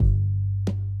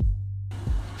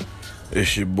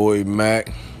It's your boy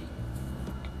Mac.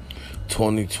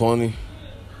 2020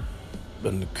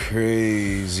 been a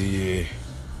crazy year.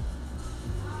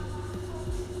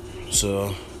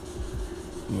 So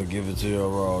I'm gonna give it to y'all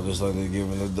raw, just like they're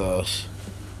giving it to us.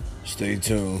 Stay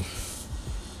tuned.